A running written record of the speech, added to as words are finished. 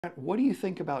What do you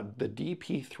think about the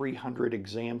DP 300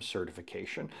 exam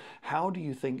certification? How do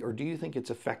you think, or do you think it's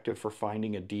effective for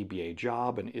finding a DBA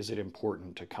job, and is it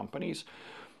important to companies?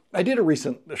 I did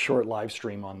a short live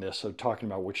stream on this, so talking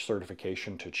about which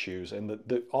certification to choose, and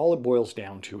all it boils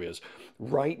down to is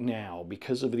right now,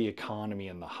 because of the economy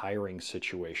and the hiring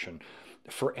situation,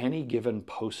 for any given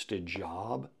posted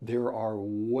job, there are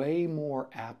way more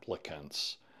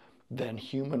applicants than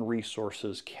human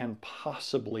resources can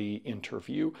possibly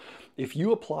interview. If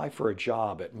you apply for a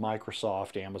job at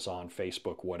Microsoft, Amazon,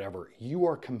 Facebook, whatever, you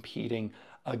are competing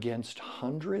against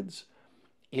hundreds,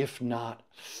 if not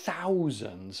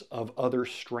thousands, of other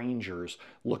strangers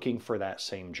looking for that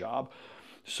same job.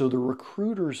 So the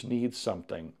recruiters need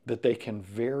something that they can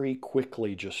very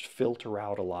quickly just filter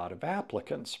out a lot of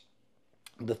applicants.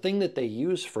 The thing that they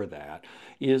use for that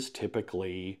is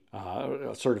typically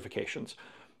certifications.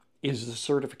 Is the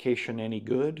certification any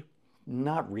good?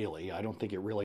 Not really. I don't think it really